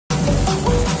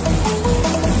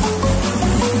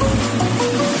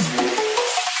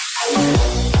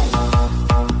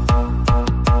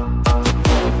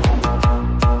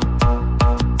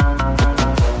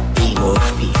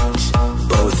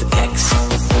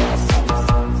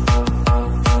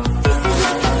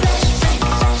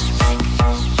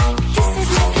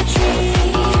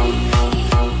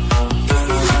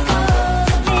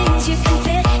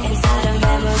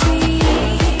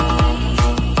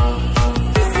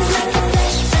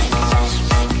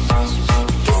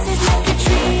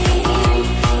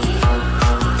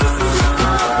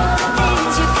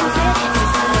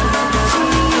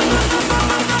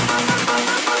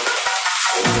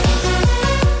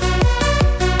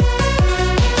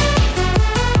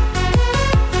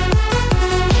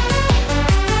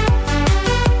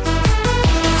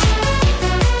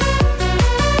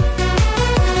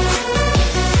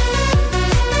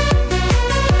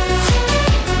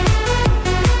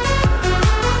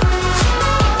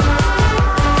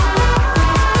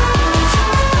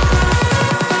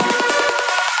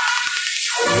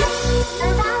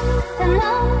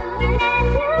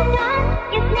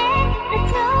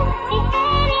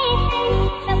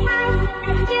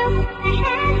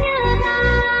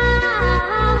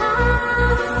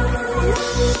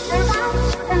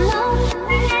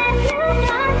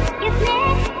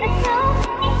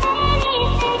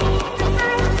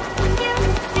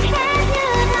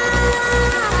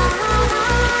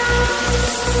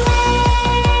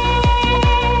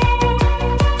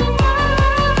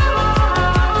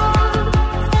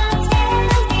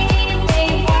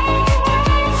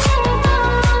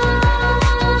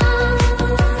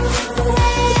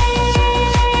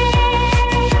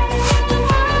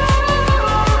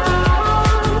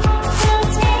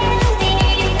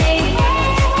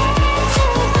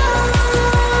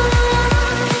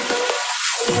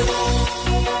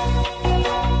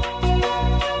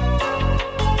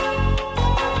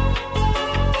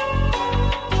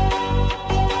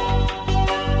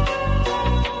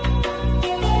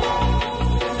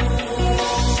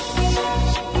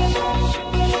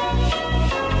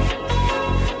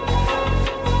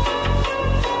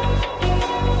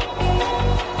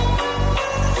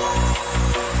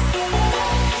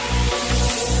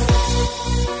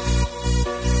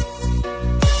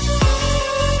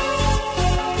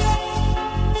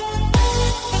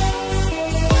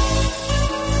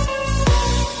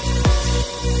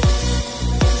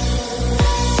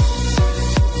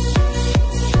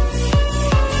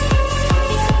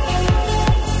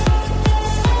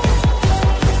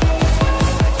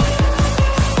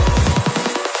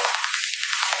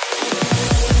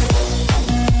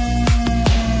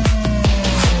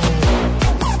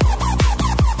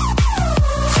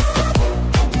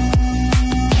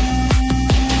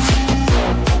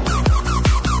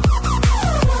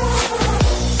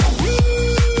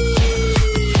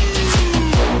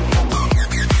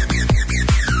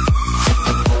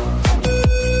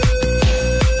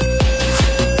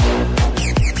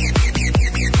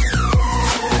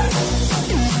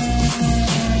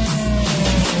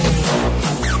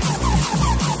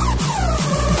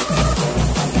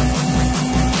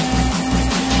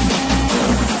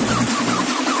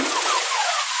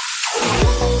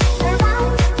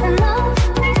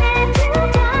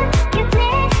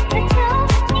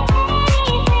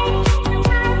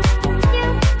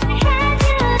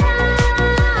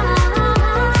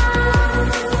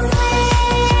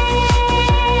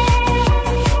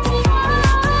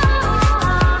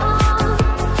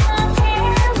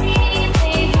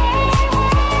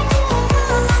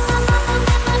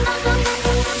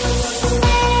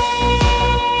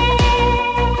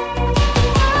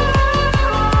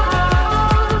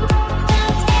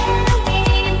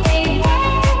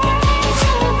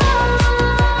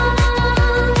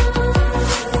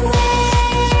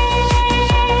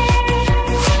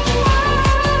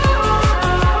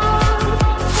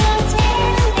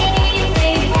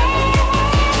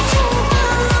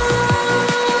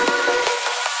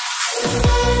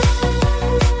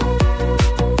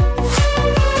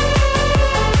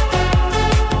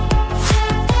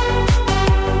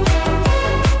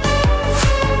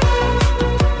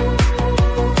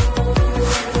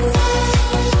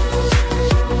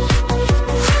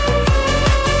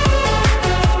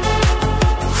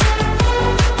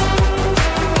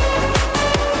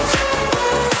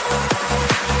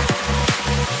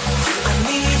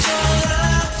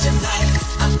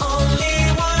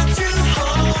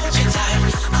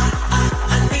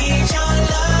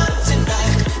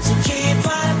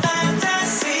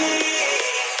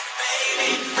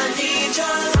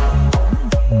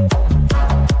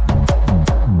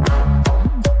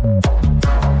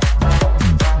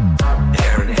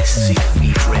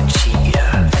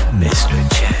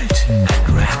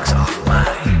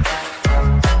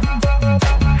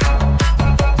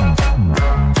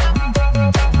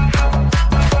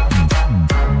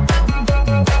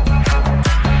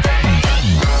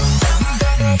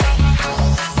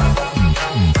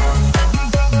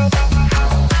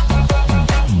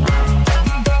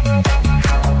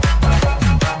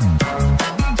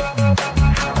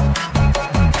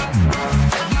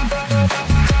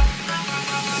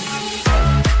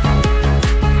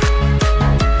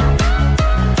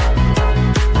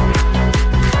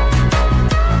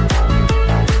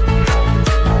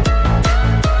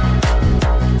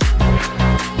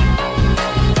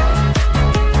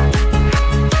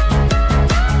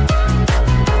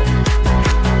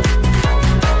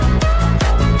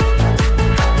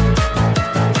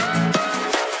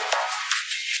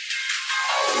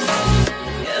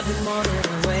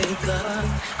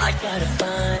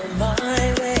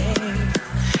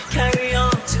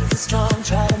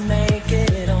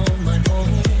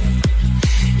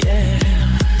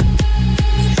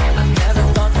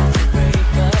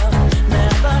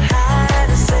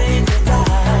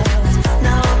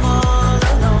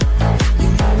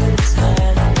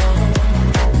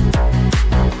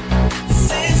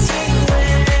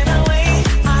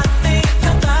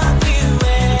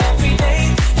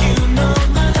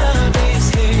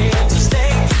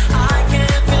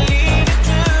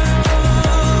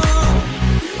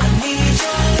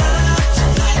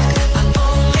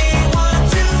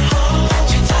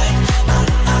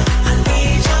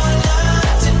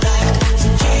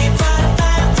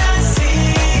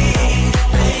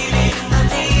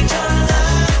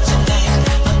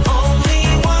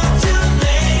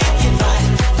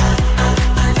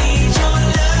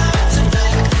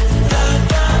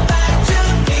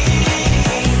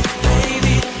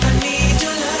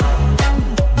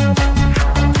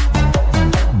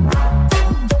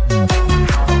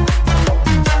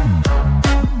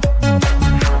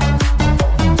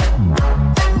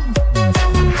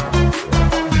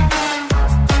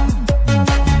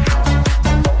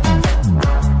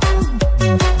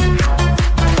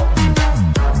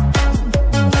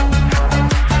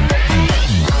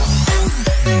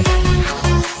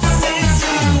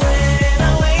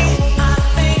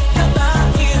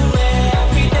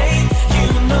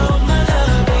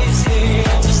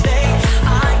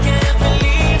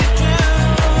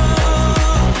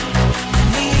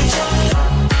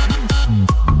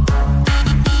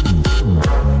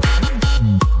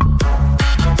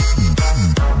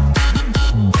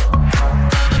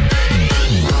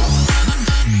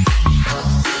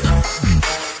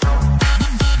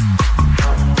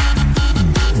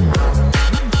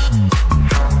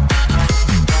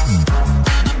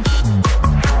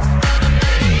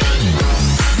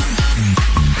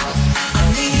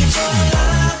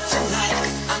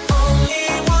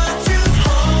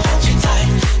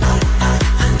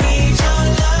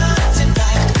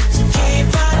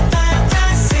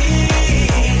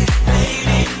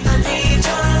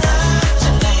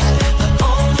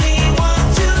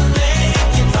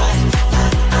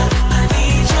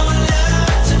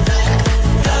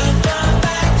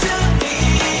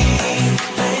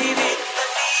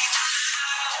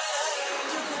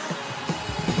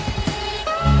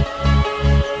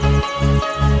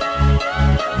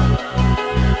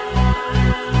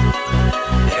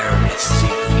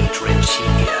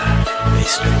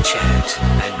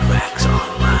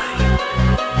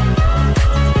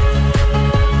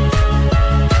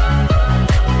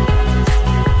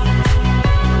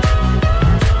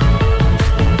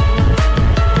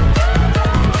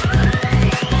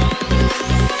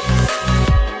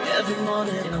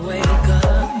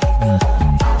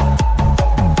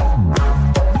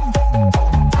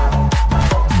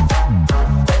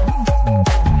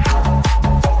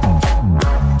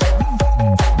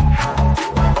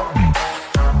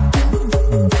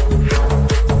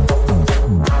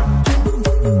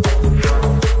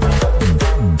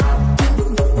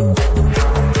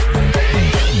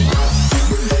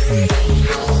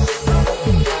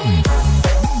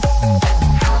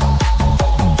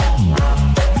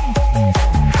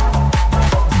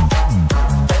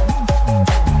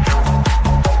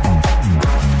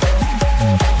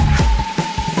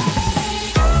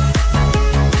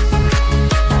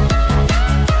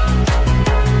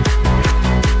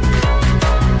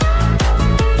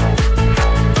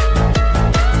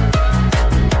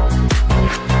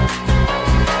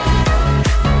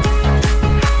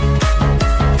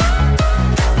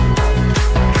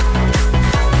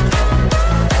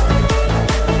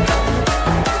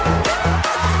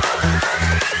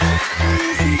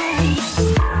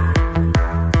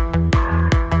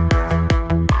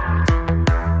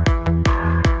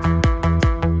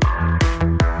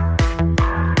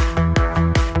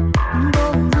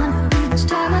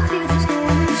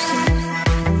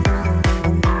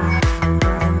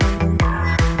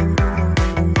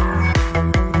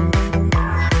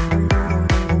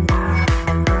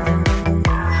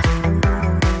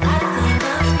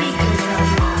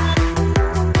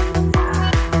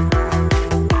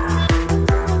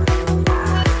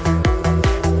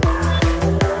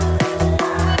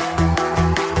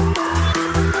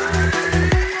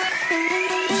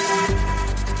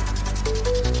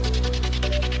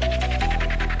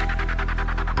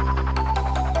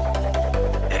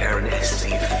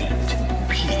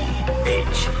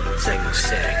Zeng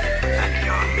Seng and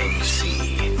Yarming C.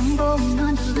 I'm going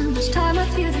under and this time I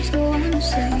feel there's no one to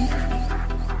save.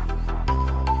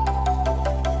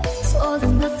 It's all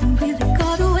or nothing, really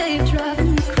got away,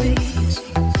 driving me crazy.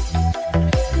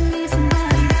 Need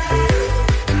somebody to hear,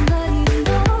 somebody to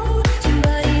know,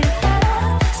 somebody to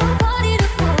have, somebody to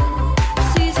hold.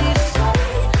 It's easy to say,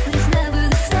 but it's never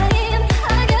the same.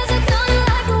 I guess I kinda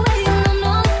like the way I'm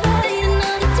not playing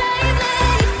another day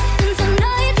late into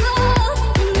nightfall.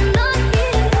 When you're not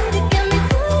here to get me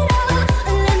through it all,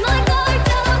 I let my guard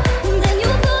down, and then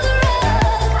you pull the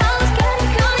rug. I was getting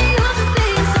kinda used to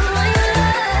being someone you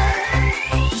love.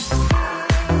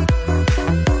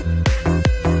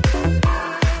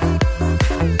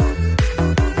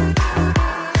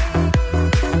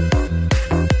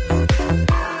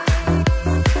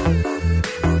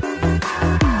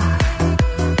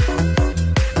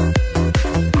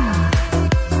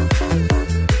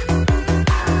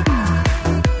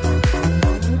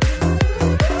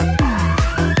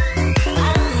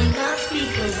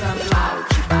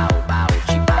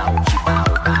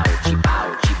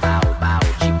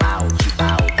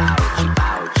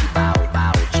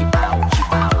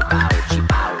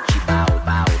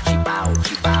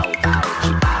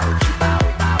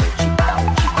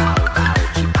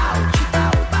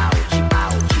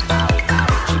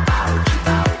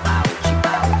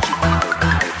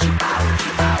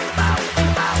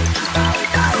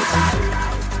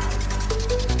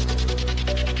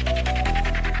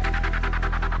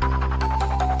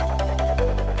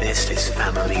 This is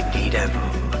Family Beat'em,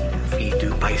 Vidu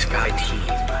by Sky Team.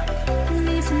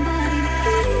 Need somebody to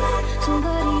hear,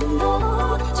 somebody to know,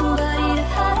 somebody to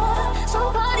have,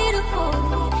 somebody to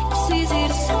hold. It's easy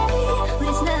to say, but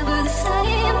it's never the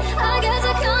same. I guess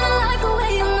I kinda like the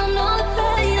way I'm not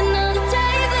playing another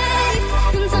day late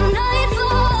into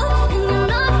nightfall, and you're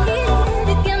not here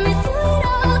to get me through it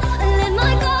all. I let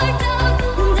my guard down,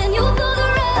 and then you pull the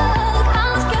rug. I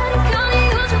was getting kinda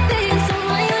used to being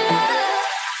someone you love.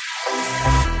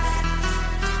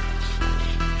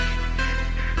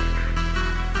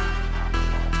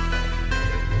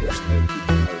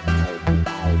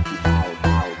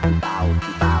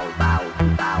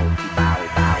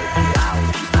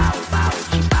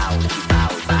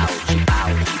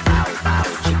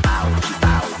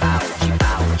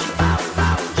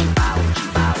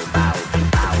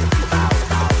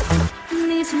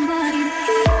 Need somebody to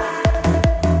hear.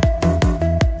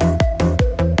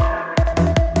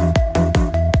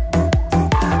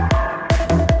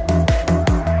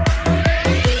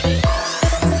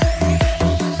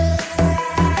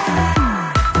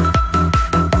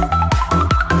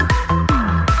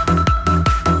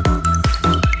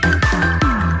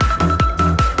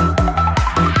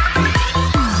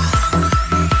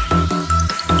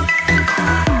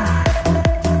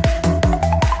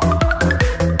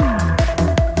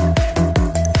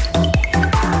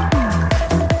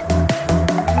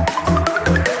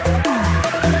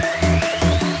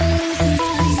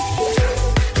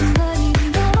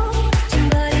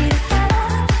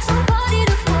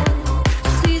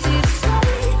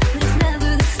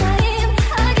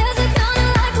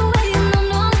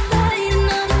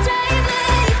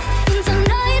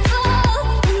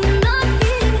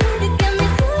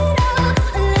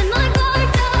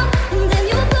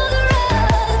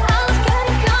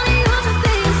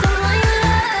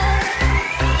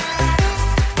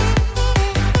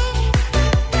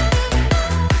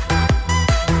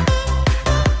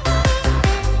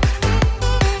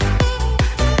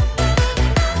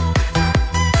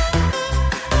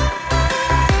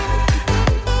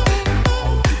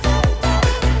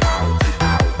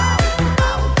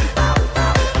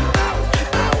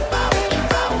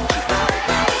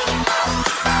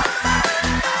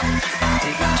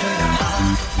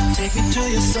 Take me to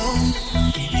your soul.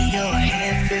 Give me your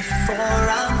hand before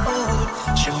I'm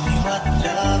old. Show me what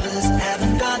lovers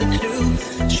haven't got a clue.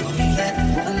 Show me that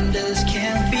wonders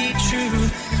can't be true.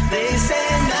 They say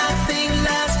nothing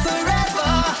lasts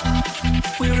forever.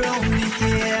 We're only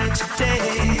here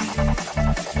today.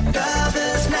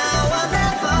 Lovers now or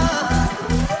never.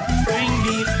 Bring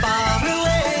me far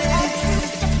away.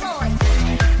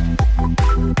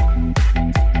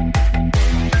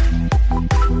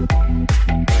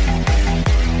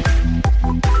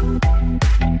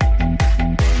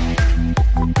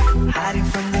 Hiding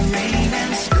from the rain.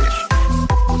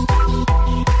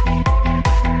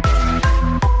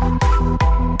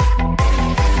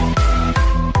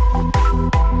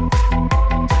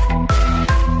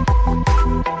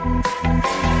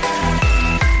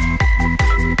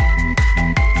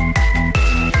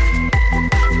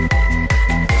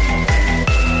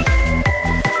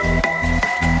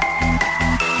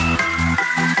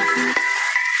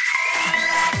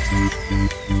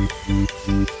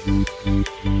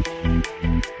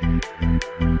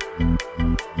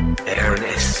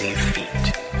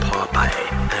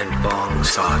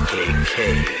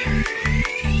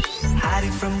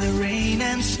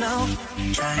 and snow.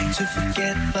 Trying to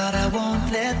forget, but I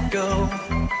won't let go.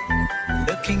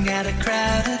 Looking at a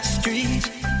crowded street,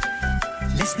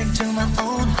 listening to my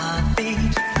own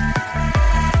heartbeat.